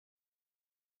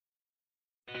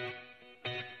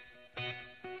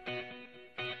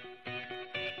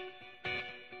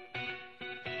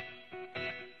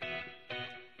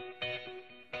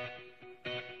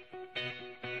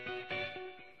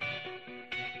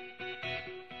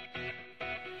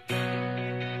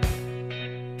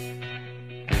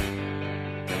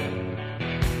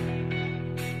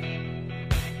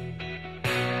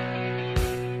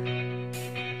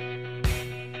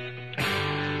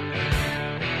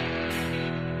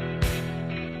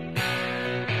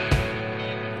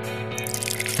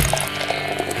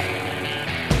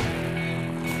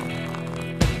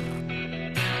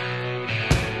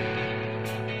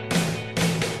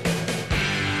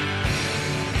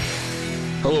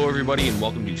Hello, everybody, and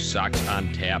welcome to Sox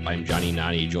on Tap. I'm Johnny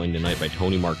Nani, joined tonight by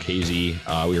Tony Marchese.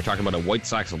 We were talking about a White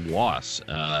Sox loss.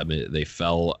 They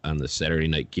fell on the Saturday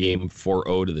night game,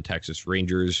 4-0 to the Texas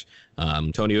Rangers.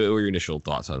 Tony, what were your initial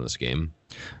thoughts on this game?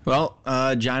 Well,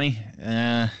 Johnny,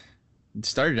 it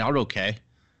started out okay.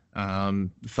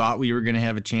 Thought we were going to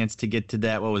have a chance to get to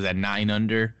that, 9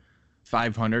 under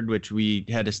 500, which we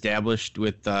had established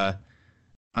with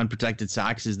Unprotected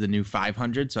Sox is the new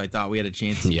 500, so I thought we had a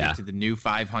chance to get to the new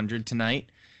 500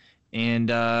 tonight, and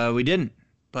we didn't.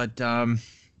 But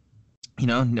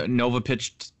Nova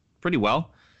pitched pretty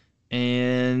well,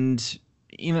 and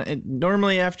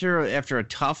normally after a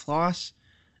tough loss,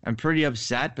 I'm pretty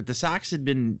upset. But the Sox had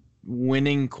been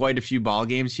winning quite a few ball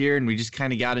games here, and we just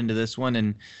kind of got into this one,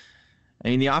 and I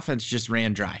mean the offense just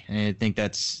ran dry. And I think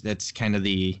that's kind of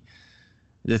the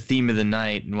theme of the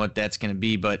night and what that's going to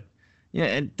be, but.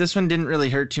 Yeah, this one didn't really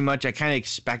hurt too much. I kind of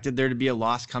expected there to be a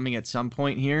loss coming at some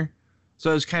point here,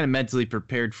 so I was kind of mentally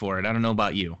prepared for it. I don't know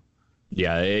about you.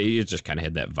 Yeah, it just kind of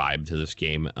had that vibe to this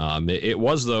game. It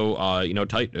was, though,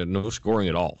 tight, no scoring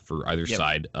at all for either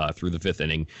side through the fifth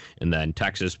inning. And then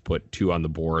Texas put 2 on the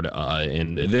board,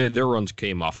 and their runs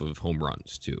came off of home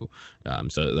runs, too.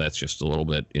 So that's just a little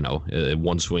bit,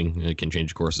 one swing can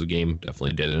change the course of the game.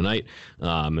 Definitely did tonight.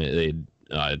 They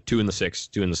 2 in the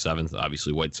 6th, 2 in the 7th.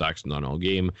 Obviously, White Sox not all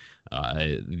game.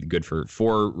 Good for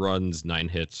 4 runs, 9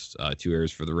 hits, 2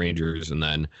 errors for the Rangers, and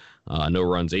then no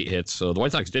runs, 8 hits. So the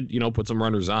White Sox did, put some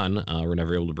runners on. We're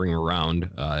never able to bring them around.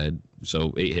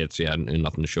 So 8 hits, and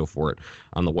nothing to show for it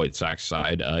on the White Sox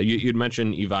side. You'd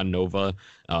mentioned Ivan Nova.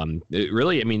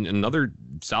 Another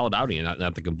solid outing,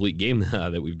 not the complete game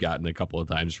that we've gotten a couple of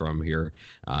times from here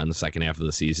in the second half of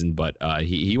the season. But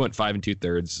he went 5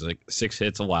 2/3, like 6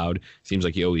 hits allowed. Seems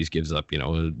like he always gives up,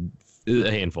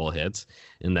 a handful of hits,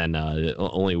 and then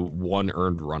only 1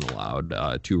 earned run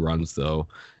allowed, 2 runs though,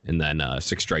 and then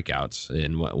 6 strikeouts,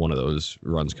 and one of those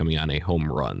runs coming on a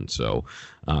home run. So,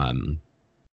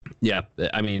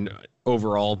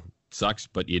 overall sucks,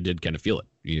 but you did kind of feel it.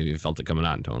 You felt it coming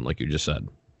on, Tone, like you just said.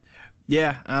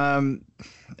 Yeah,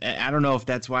 I don't know if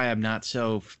that's why I'm not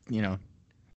so,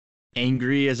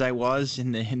 angry as I was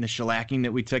in the shellacking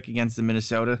that we took against the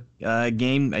Minnesota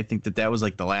game. I think that was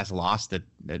like the last loss that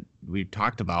we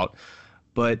talked about.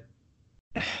 But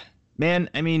man,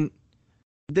 I mean,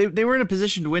 they were in a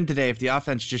position to win today if the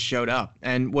offense just showed up.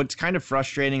 And what's kind of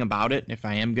frustrating about it, if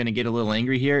I am going to get a little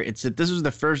angry here, it's that this was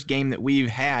the first game that we've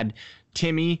had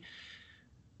Timmy,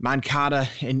 Moncada,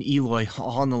 and Eloy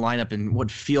all in the lineup in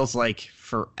what feels like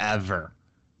forever.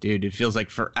 Dude, it feels like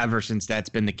forever since that's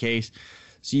been the case.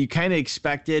 So you kind of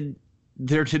expected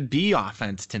there to be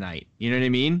offense tonight. You know what I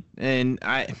mean? And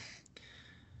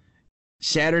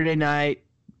Saturday night,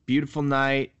 beautiful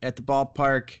night at the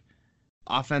ballpark,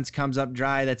 offense comes up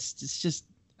dry. It's just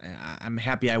I'm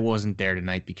happy I wasn't there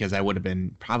tonight, because I would have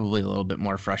been probably a little bit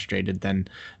more frustrated than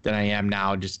I am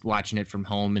now, just watching it from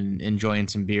home and enjoying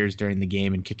some beers during the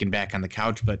game and kicking back on the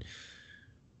couch. But,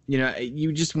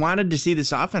 you just wanted to see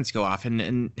this offense go off.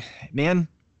 And man,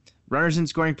 runners in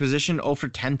scoring position, 0 for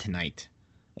 10 tonight.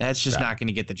 That's just not going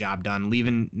to get the job done.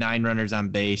 Leaving 9 runners on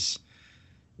base,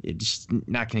 it's just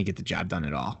not going to get the job done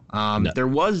at all. No. There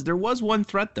was one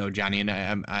threat, though, Johnny, and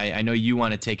I know you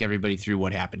want to take everybody through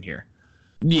what happened here.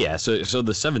 Yeah, so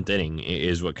the 7th inning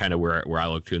is what kind of where I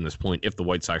look to in this point. If the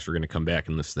White Sox were going to come back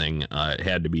in this thing, it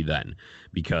had to be then,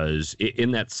 because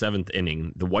in that 7th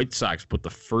inning, the White Sox put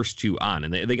the first 2 on,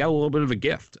 and they got a little bit of a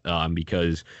gift,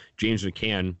 because James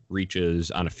McCann reaches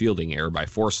on a fielding error by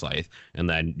Forsythe, and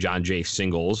then John Jay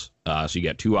singles, so you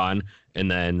got 2 on,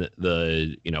 and then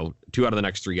 2 out of the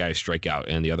next 3 guys strike out,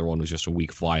 and the other one was just a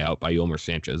weak fly out by Yolmer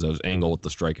Sanchez. That was Engel with the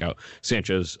strikeout.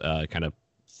 Sanchez kind of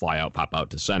fly out, pop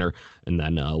out to center, and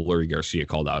then Leury Garcia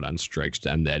called out on strikes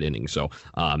to end that inning. So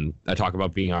I talk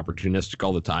about being opportunistic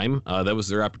all the time. That was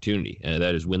their opportunity.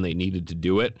 That is when they needed to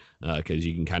do it, because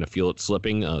you can kind of feel it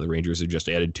slipping. The Rangers had just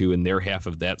added 2 in their half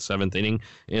of that 7th inning,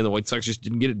 and the White Sox just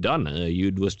didn't get it done.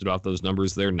 You'd listed off those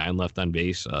numbers there, 9 left on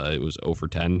base. It was 0 for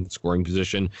 10 scoring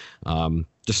position.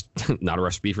 Just not a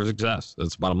recipe for success.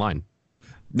 That's the bottom line.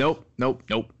 Nope.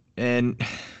 And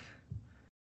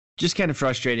just kind of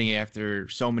frustrating after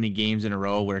so many games in a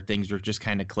row where things were just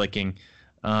kind of clicking.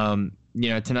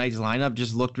 Tonight's lineup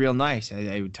just looked real nice.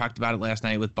 I talked about it last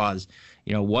night with Buzz.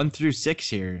 1 through 6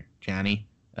 here, Johnny.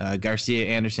 Garcia,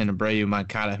 Anderson, Abreu,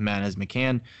 Moncada, Jimenez,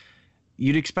 McCann.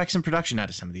 You'd expect some production out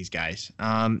of some of these guys.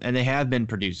 And they have been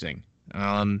producing,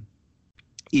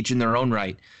 each in their own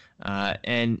right.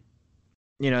 McCann's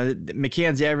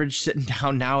average sitting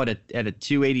down now at a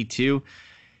 282.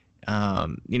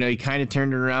 He kind of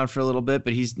turned it around for a little bit,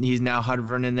 but he's now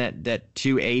hovering in that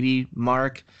 280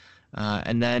 mark.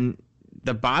 And then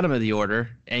the bottom of the order,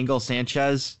 Engel,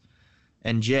 Sanchez,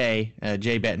 and Jay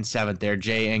batting seventh there.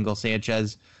 Jay, Engel,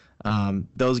 Sanchez.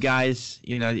 Those guys,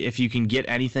 if you can get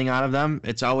anything out of them,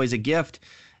 it's always a gift.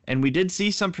 And we did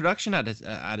see some production out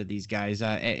of these guys.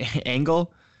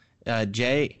 Engel,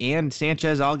 Jay, and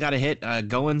Sanchez all got a hit.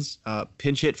 Goins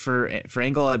pinch hit for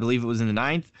Engel, I believe it was in the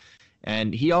ninth,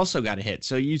 and he also got a hit.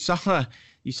 So you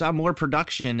saw more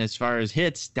production as far as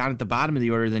hits down at the bottom of the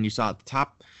order than you saw at the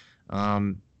top.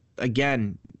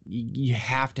 Again, you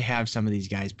have to have some of these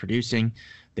guys producing.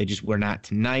 They just were not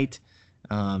tonight.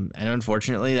 And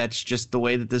unfortunately, that's just the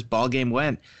way that this ball game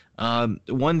went.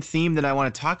 One theme that I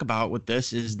want to talk about with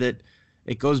this is that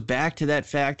it goes back to that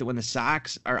fact that when the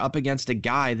Sox are up against a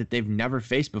guy that they've never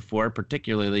faced before,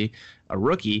 particularly a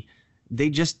rookie, they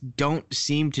just don't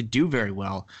seem to do very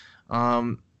well.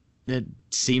 It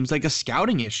seems like a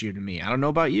scouting issue to me. I don't know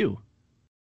about you.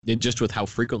 Just with how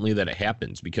frequently that it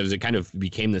happens, because it kind of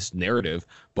became this narrative,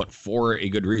 but for a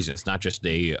good reason. It's not just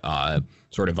a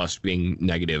sort of us being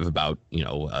negative about,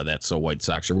 that's so White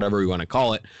Sox or whatever we want to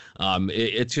call it.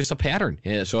 It's just a pattern.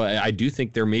 Yeah, so I do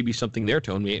think there may be something there,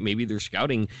 Tone. Maybe their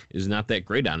scouting is not that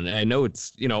great on it. I know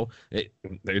it's, it's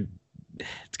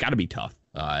got to be tough.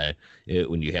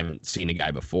 When you haven't seen a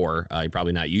guy before, you're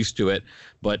probably not used to it,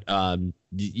 but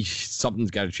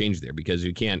something's got to change there, because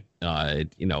you can't,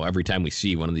 every time we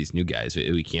see one of these new guys,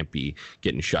 we can't be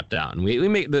getting shut down. We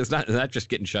make it's not just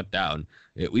getting shut down.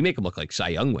 We make them look like Cy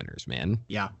Young winners, man.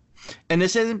 Yeah. And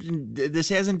this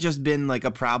hasn't just been like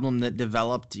a problem that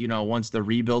developed, once the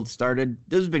rebuild started.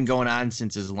 This has been going on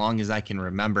since as long as I can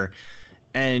remember.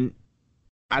 And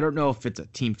I don't know if it's a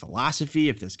team philosophy,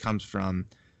 if this comes from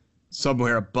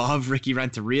somewhere above Ricky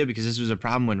Renteria, because this was a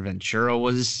problem when Ventura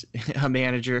was a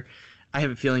manager. I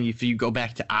have a feeling if you go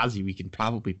back to Ozzie, we can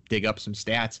probably dig up some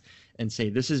stats and say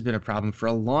this has been a problem for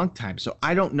a long time. So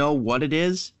I don't know what it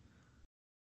is.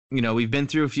 We've been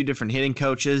through a few different hitting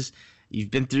coaches.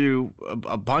 You've been through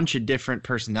a bunch of different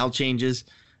personnel changes,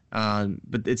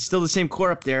 but it's still the same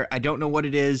core up there. I don't know what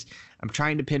it is. I'm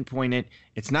trying to pinpoint it.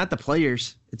 It's not the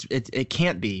players. It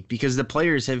can't be, because the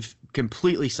players have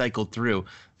completely cycled through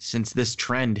since this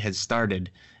trend has started,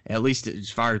 at least as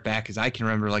far back as I can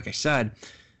remember. Like I said,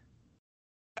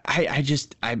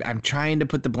 I'm trying to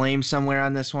put the blame somewhere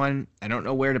on this one. I don't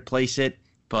know where to place it,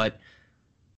 but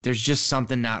there's just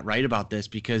something not right about this,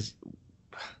 because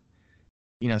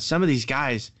some of these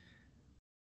guys,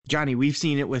 Johnny, we've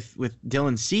seen it with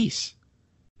Dylan Cease.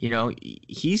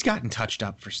 He's gotten touched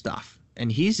up for stuff,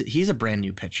 and he's a brand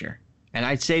new pitcher, and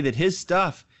I'd say that his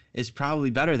stuff is probably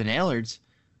better than Allard's.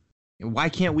 Why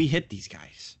can't we hit these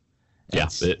guys?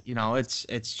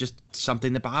 It's just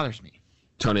something that bothers me.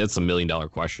 Tony, that's $1 million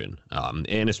question.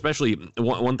 And especially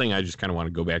one thing I just kind of want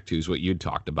to go back to is what you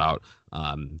talked about.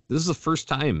 This is the first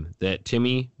time that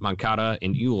Timmy, Moncada,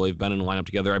 and Eloy have been in the lineup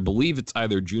together. I believe it's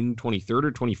either June 23rd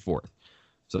or 24th.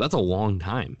 So that's a long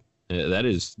time. That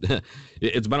is,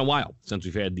 it's been a while since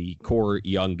we've had the core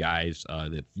young guys,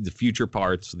 the future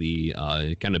parts, the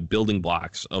kind of building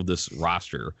blocks of this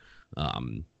roster.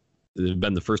 It's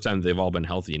been the first time they've all been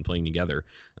healthy and playing together.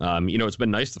 It's been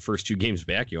nice the first two games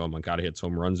back. Moncada hits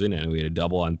home runs in, and we had a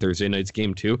double on Thursday night's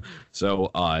game too.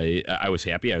 So I was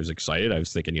happy. I was excited. I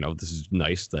was thinking, this is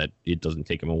nice that it doesn't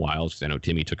take him a while, because I know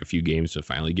Timmy took a few games to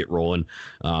finally get rolling.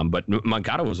 But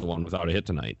Moncada was the one without a hit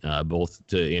tonight. Both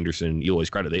to Anderson and Eloy's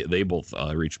credit, they both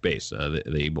reached base.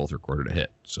 They both recorded a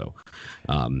hit. So,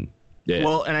 yeah.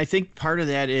 Well, and I think part of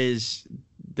that is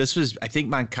this was, I think,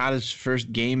 Moncada's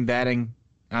first game batting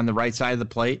on the right side of the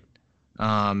plate,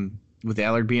 with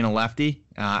Allard being a lefty.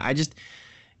 I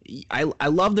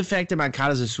love the fact that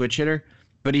Moncada's a switch hitter,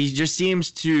 but he just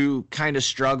seems to kind of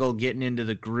struggle getting into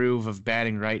the groove of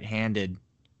batting right-handed.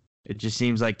 It just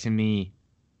seems like to me,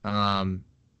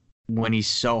 when he's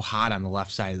so hot on the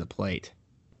left side of the plate.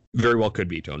 Very well could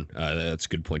be, Tone. That's a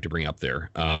good point to bring up there.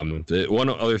 The one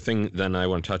other thing then I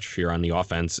want to touch here on the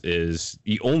offense is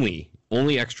the only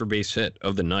extra base hit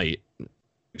of the night.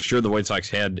 Sure, the White Sox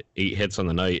had 8 hits on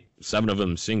the night, 7 of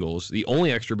them singles. The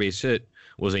only extra base hit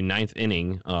was a ninth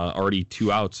inning, already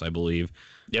 2 outs, I believe.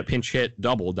 Pinch hit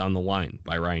double down the line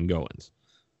by Ryan Goins.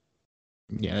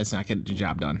 Yeah, that's not getting the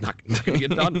job done. Not going to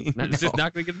get done. It's just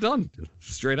not going to get done.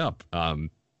 Straight up.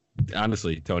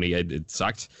 honestly, Tony, it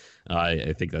sucks.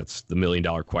 I think that's the $1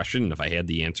 million question. If I had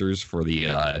the answers for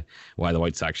the why the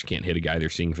White Sox can't hit a guy they're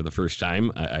seeing for the first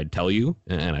time, I'd tell you,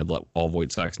 and I'd let all of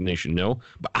White Sox Nation know.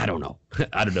 But I don't know.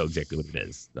 I don't know exactly what it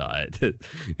is. I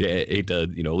hate to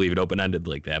leave it open ended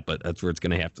like that, but that's where it's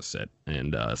going to have to sit,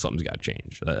 and something's got to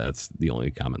change. That's the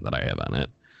only comment that I have on it.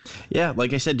 Yeah,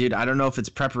 like I said, dude, I don't know if it's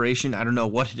preparation. I don't know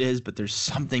what it is, but there's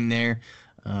something there.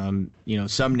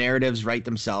 Some narratives write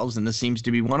themselves, and this seems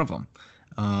to be one of them.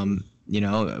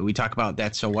 We talk about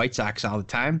that so White Sox all the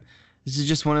time. This is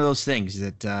just one of those things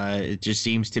that it just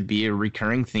seems to be a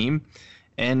recurring theme,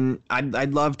 and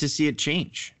I'd love to see it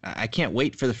change. I can't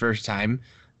wait for the first time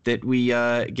that we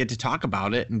get to talk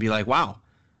about it and be like, wow,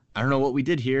 I don't know what we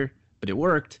did here, but it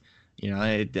worked.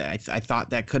 I thought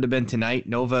that could have been tonight.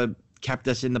 Nova kept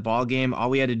us in the ball game. All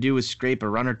we had to do was scrape a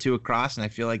run or two across, and I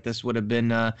feel like this would have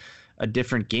been a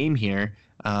different game here,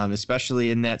 especially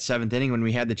in that seventh inning when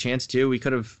we had the chance to. We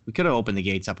could have opened the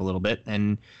gates up a little bit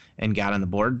and got on the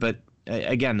board, but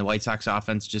again, the White Sox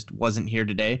offense just wasn't here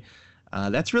today.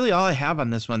 That's really all I have on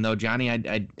this one, though, Johnny.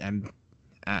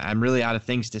 I'm really out of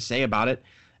things to say about it.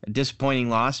 A disappointing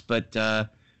loss, but the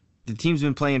team's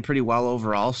been playing pretty well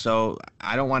overall, so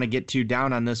I don't want to get too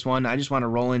down on this one. I just want to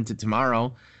roll into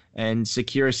tomorrow and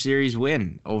secure a series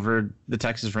win over the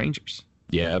Texas Rangers.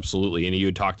 Yeah, absolutely. And you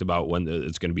had talked about when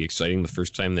it's going to be exciting. The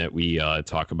first time that we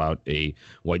talk about a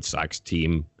White Sox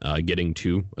team getting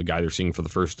to a guy they're seeing for the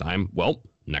first time. Well,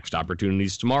 next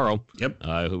opportunities tomorrow.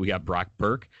 Yep. We got Brock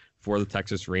Burke for the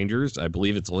Texas Rangers. I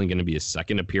believe it's only going to be his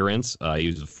second appearance. He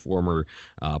was a former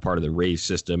part of the Rays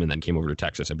system and then came over to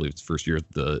Texas. I believe it's first year of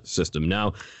the system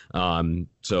now.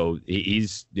 So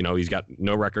he's got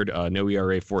no record, no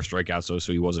ERA, 4 strikeouts,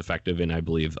 so he was effective. And I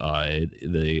believe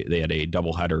they had a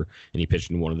doubleheader, and he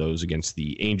pitched in one of those against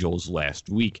the Angels last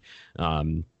week.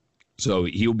 So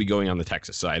he'll be going on the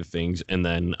Texas side of things, and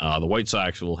then the White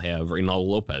Sox will have Reynaldo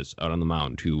Lopez out on the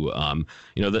mound. Who,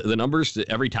 the numbers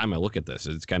every time I look at this,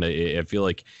 it's kind of, I feel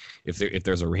like if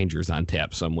there's a Rangers on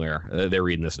tap somewhere, they're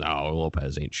reading this now.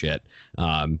 Lopez ain't shit.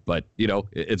 But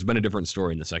it's been a different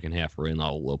story in the second half for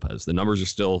Reynaldo Lopez. The numbers are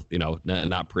still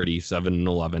not pretty.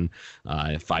 7-11,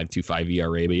 5.25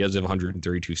 ERA, but he does have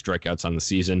 132 strikeouts on the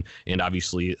season, and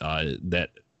obviously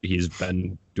that he's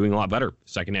been doing a lot better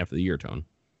second half of the year, Tone.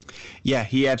 Yeah,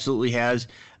 he absolutely has.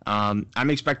 I'm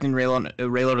expecting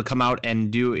Raylo to come out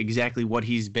and do exactly what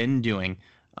he's been doing.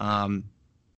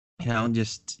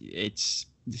 It's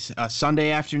a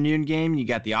Sunday afternoon game. You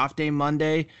got the off day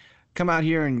Monday. Come out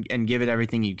here and give it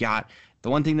everything you got. The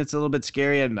one thing that's a little bit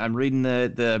scary, I'm reading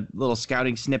the little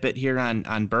scouting snippet here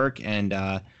on Burke,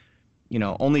 and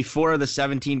only 4 of the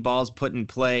 17 balls put in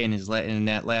play in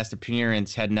that last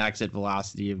appearance had an exit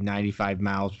velocity of 95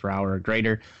 miles per hour or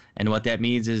greater. And what that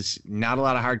means is not a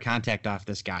lot of hard contact off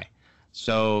this guy.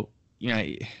 So,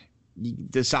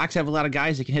 the Sox have a lot of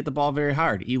guys that can hit the ball very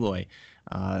hard. Eloy,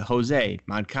 Jose,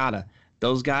 Moncada,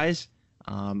 those guys.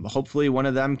 Hopefully one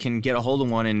of them can get a hold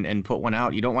of one and put one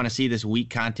out. You don't want to see this weak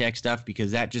contact stuff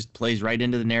because that just plays right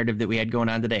into the narrative that we had going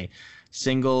on today.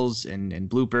 Singles and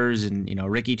bloopers and,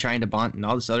 Ricky trying to bunt and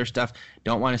all this other stuff.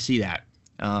 Don't want to see that.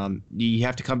 You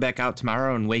have to come back out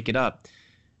tomorrow and wake it up.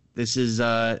 This is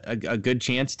a good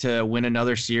chance to win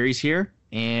another series here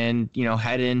and,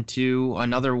 head into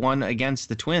another one against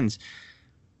the Twins.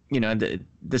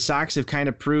 The Sox have kind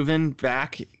of proven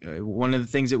back one of the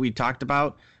things that we talked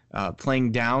about,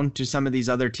 playing down to some of these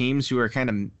other teams who are kind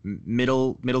of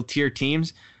middle tier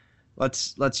teams.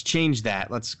 Let's change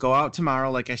that. Let's go out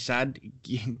tomorrow, like I said,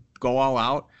 go all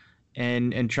out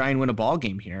and try and win a ball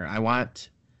game here. I want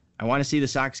to see the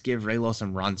Sox give Raylo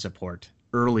some run support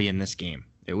early in this game.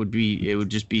 It would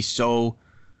just be so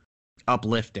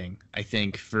uplifting, I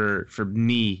think, for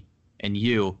me and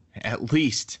you, at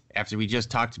least after we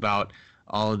just talked about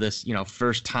all of this,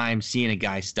 first time seeing a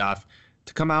guy stuff,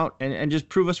 to come out and just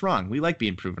prove us wrong. We like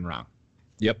being proven wrong.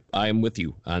 Yep, I'm with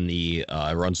you on the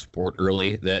run support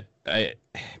early. That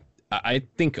I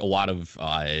think a lot of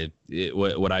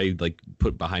what I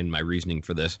put behind my reasoning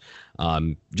for this,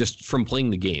 just from playing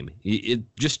the game, it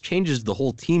just changes the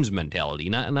whole team's mentality,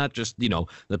 not just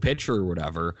the pitcher or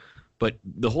whatever, but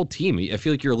the whole team. I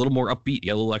feel like you're a little more upbeat.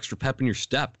 You got a little extra pep in your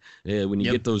step when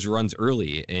you get those runs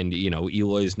early, and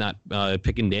Eloy's not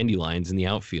picking dandelions in the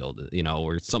outfield,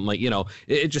 or something like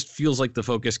it just feels like the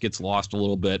focus gets lost a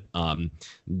little bit.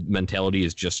 Mentality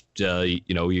is just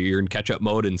you're in catch up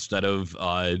mode instead of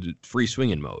free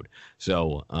swinging mode.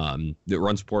 So the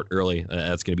run support early,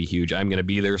 that's going to be huge. I'm going to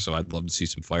be there, so I'd love to see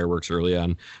some fireworks early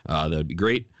on. That'd be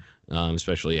great,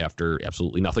 especially after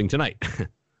absolutely nothing tonight.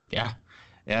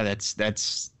 Yeah,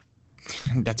 that's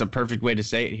a perfect way to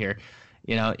say it here.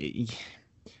 you know,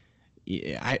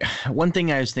 one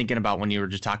thing I was thinking about when you were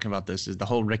just talking about this is the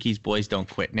whole Ricky's boys don't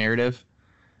quit narrative.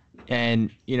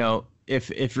 And, you know,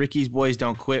 if Ricky's boys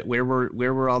don't quit, where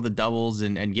were all the doubles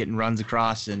and getting runs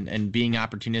across and being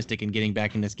opportunistic and getting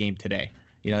back in this game today?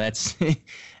 You know, that's,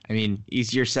 I mean,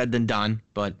 easier said than done,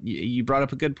 but you brought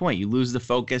up a good point. You lose the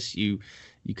focus, you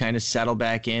kind of settle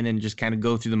back in and just kind of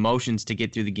go through the motions to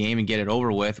get through the game and get it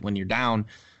over with when you're down.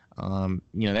 You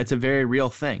know, that's a very real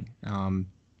thing.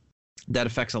 That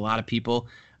affects a lot of people.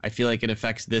 I feel like it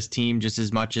affects this team just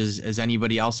as much as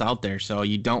anybody else out there. So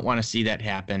you don't want to see that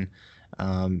happen.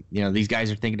 You know, these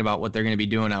guys are thinking about what they're going to be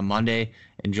doing on Monday,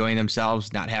 enjoying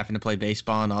themselves, not having to play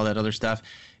baseball and all that other stuff.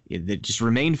 Just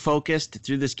remain focused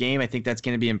through this game. I think that's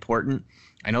going to be important.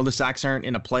 I know the Sox aren't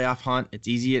in a playoff hunt. It's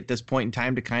easy at this point in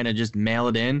time to kind of just mail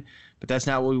it in, but that's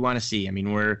not what we want to see. I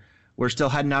mean, we're still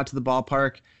heading out to the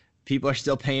ballpark. People are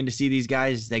still paying to see these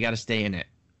guys. They got to stay in it.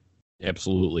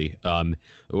 Absolutely.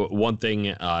 One thing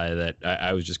that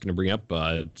I was just going to bring up,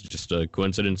 just a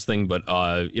coincidence thing, but,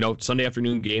 you know, Sunday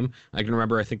afternoon game, I can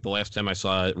remember, I think the last time I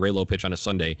saw Ray Lowe pitch on a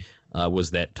Sunday was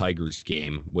that Tigers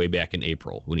game way back in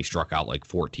April when he struck out like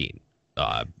 14.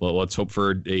 Well, let's hope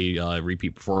for a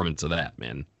repeat performance of that,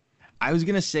 man. I was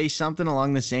going to say something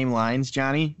along the same lines,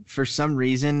 Johnny. For some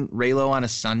reason, Ray Lowe on a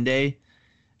Sunday,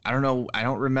 I don't know, I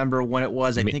don't remember when it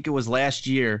was. I think it was last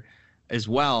year as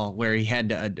well, where he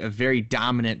had a very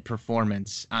dominant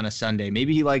performance on a Sunday.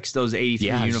 Maybe he likes those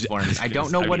 83 uniforms. I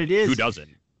don't know what it is. Who doesn't?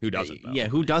 Who doesn't? Though? Yeah,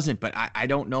 who doesn't? But I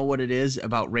don't know what it is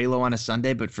about Ray Lowe on a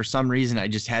Sunday, but for some reason I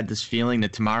just had this feeling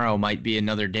that tomorrow might be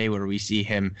another day where we see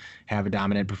him have a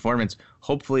dominant performance.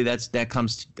 Hopefully that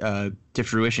comes to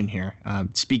fruition here.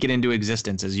 Speak it into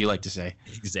existence, as you like to say.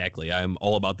 Exactly. I'm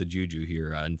all about the juju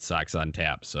here on Sox on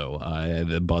Tap. So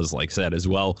the Buzz likes that as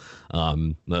well.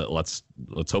 Let's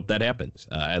hope that happens.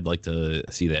 I'd like to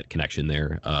see that connection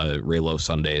there. Ray Lowe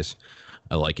Sundays.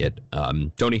 I like it.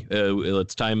 Tony,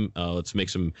 let's make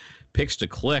some picks to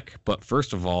click. But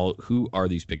first of all, who are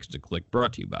these picks to click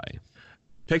brought to you by?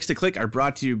 Picks to click are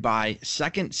brought to you by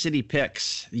Second City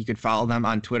Picks. You can follow them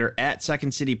on Twitter at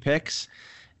Second City Picks.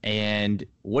 And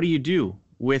what do you do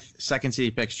with Second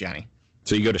City Picks, Johnny?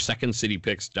 So you go to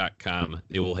secondcitypicks.com.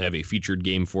 It will have a featured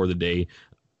game for the day,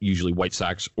 usually White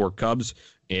Sox or Cubs.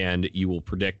 And you will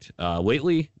predict.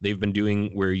 Lately, they've been doing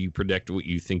where you predict what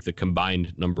you think the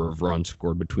combined number of runs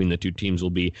scored between the two teams will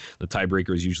be. The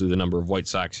tiebreaker is usually the number of White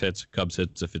Sox hits, Cubs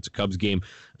hits if it's a Cubs game.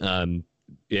 And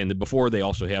before, they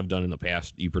also have done in the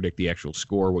past, you predict the actual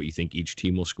score, what you think each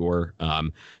team will score.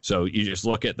 So you just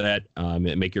look at that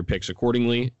and make your picks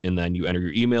accordingly, and then you enter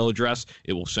your email address.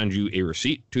 It will send you a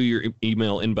receipt to your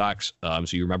email inbox,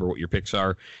 so you remember what your picks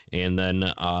are. And then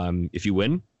if you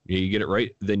win, you get it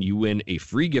right, then you win a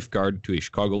free gift card to a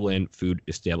Chicagoland food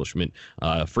establishment.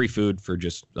 Free food for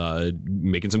just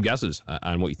making some guesses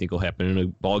on what you think will happen in a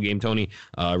ball game, Tony.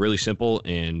 Really simple,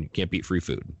 and can't beat free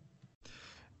food.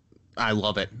 I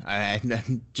love it.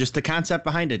 Just the concept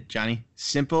behind it, Johnny.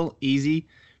 Simple, easy,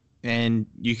 and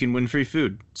you can win free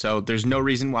food. So there's no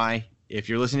reason why, if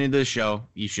you're listening to the show,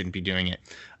 you shouldn't be doing it.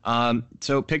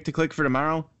 So pick to click for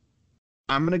tomorrow.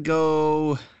 I'm gonna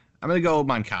go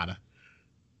Moncada.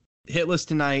 Hitless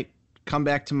tonight, come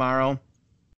back tomorrow.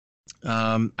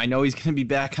 I know he's going to be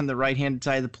back on the right-handed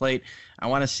side of the plate. I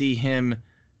want to see him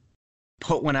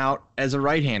put one out as a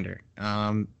right-hander.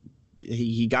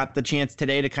 He got the chance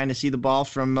today to kind of see the ball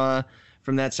from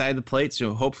that side of the plate,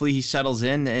 so hopefully he settles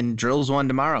in and drills one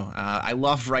tomorrow. I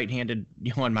love right-handed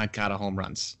Yoan Moncada home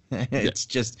runs. It's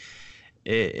just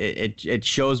it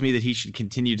shows me that he should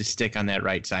continue to stick on that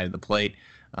right side of the plate.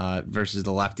 Versus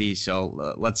the lefty.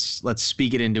 So let's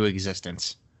speak it into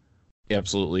existence.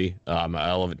 Absolutely.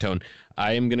 I love it, Tone.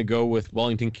 I am going to go with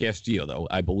Wellington Castillo, though.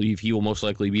 I believe he will most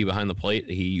likely be behind the plate.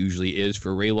 He usually is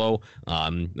for Ray Lowe.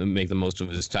 Make the most of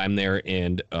his time there.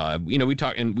 And, we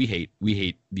talk and we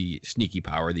hate the sneaky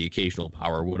power, the occasional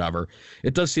power, whatever.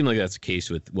 It does seem like that's the case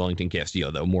with Wellington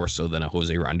Castillo, though, more so than a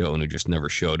Jose Rondon who just never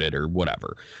showed it or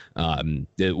whatever.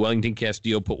 The Wellington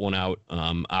Castillo put one out,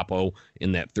 Oppo,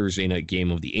 in that Thursday night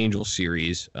game of the Angels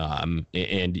series.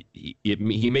 And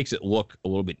he makes it look a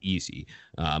little bit easy.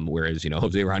 Whereas,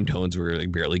 Jose Rondon's were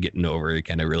like barely getting over. He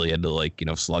kind of really had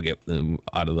to slug it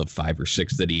out of the 5 or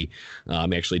 6 that he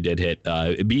actually did hit.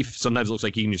 Beef sometimes looks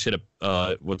like he can just hit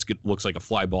looks like a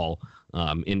fly ball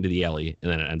into the alley,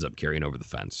 and then it ends up carrying over the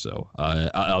fence. So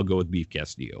I'll go with Beef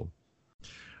Castillo.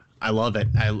 I love it.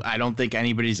 I don't think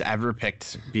anybody's ever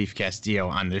picked Beef Castillo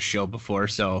on this show before,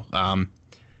 so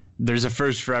there's a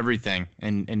first for everything,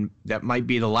 and that might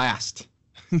be the last.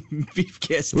 Beef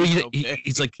Castillo.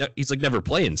 He's like never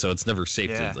playing, so it's never safe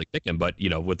to like pick him. But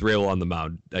with Raylo on the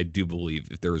mound, I do believe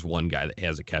if there was one guy that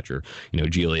has a catcher,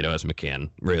 Giolito has McCann,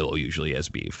 Raylo usually has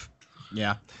Beef.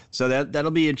 Yeah, so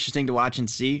that'll be interesting to watch and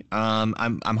see.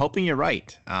 I'm hoping you're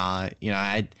right.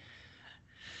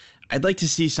 I'd like to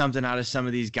see something out of some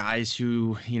of these guys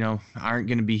who aren't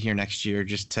going to be here next year,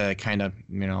 just to kind of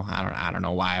I don't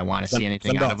know why I want to see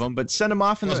anything out of them, but send them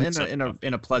off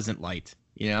in a pleasant light,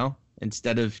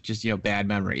 instead of just bad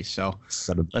memories. So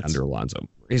instead of under Alonso.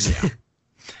 Yeah.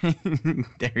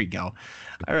 There you go.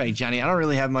 All right, Johnny. I don't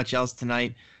really have much else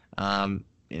tonight.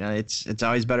 It's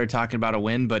always better talking about a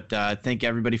win, but thank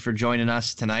everybody for joining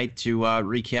us tonight to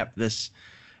recap this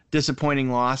disappointing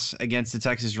loss against the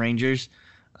Texas Rangers.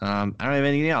 I don't have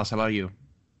anything else. How about you?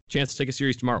 Chance to take a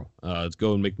series tomorrow. Let's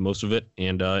go and make the most of it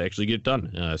and actually get it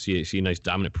done. See a nice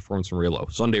dominant performance from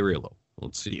Raylo. Sunday Raylo.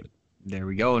 Let's see it. There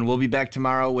we go. And we'll be back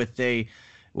tomorrow with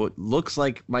what looks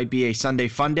like might be a Sunday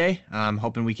fun day. I'm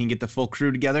hoping we can get the full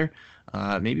crew together.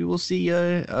 Maybe we'll see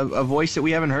a voice that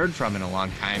we haven't heard from in a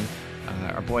long time.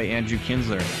 Our boy Andrew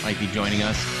Kinsler might be joining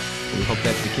us. We hope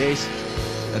that's the case.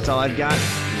 That's all I've got.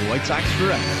 White Sox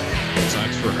forever. White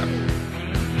Sox forever.